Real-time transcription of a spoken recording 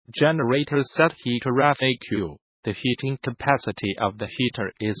Generator set heater FAQ. The heating capacity of the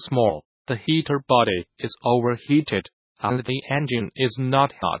heater is small, the heater body is overheated, and the engine is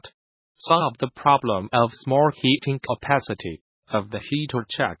not hot. Solve the problem of small heating capacity of the heater.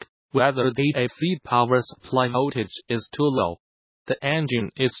 Check whether the AC power supply voltage is too low, the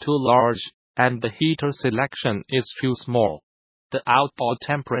engine is too large, and the heater selection is too small. The output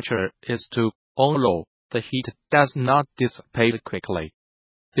temperature is too low, the heat does not dissipate quickly.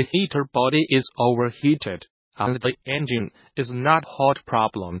 The heater body is overheated, and the engine is not hot.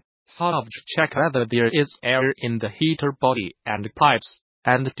 Problem solved. Check whether there is air in the heater body and pipes,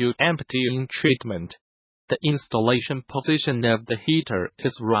 and do emptying treatment. The installation position of the heater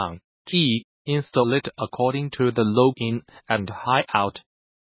is wrong. T. Install it according to the low in and high out.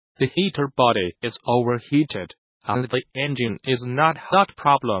 The heater body is overheated, and the engine is not hot.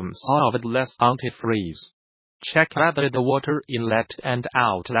 Problem solved. Less antifreeze. Check whether the water inlet and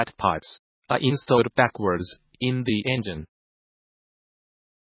outlet pipes are installed backwards in the engine.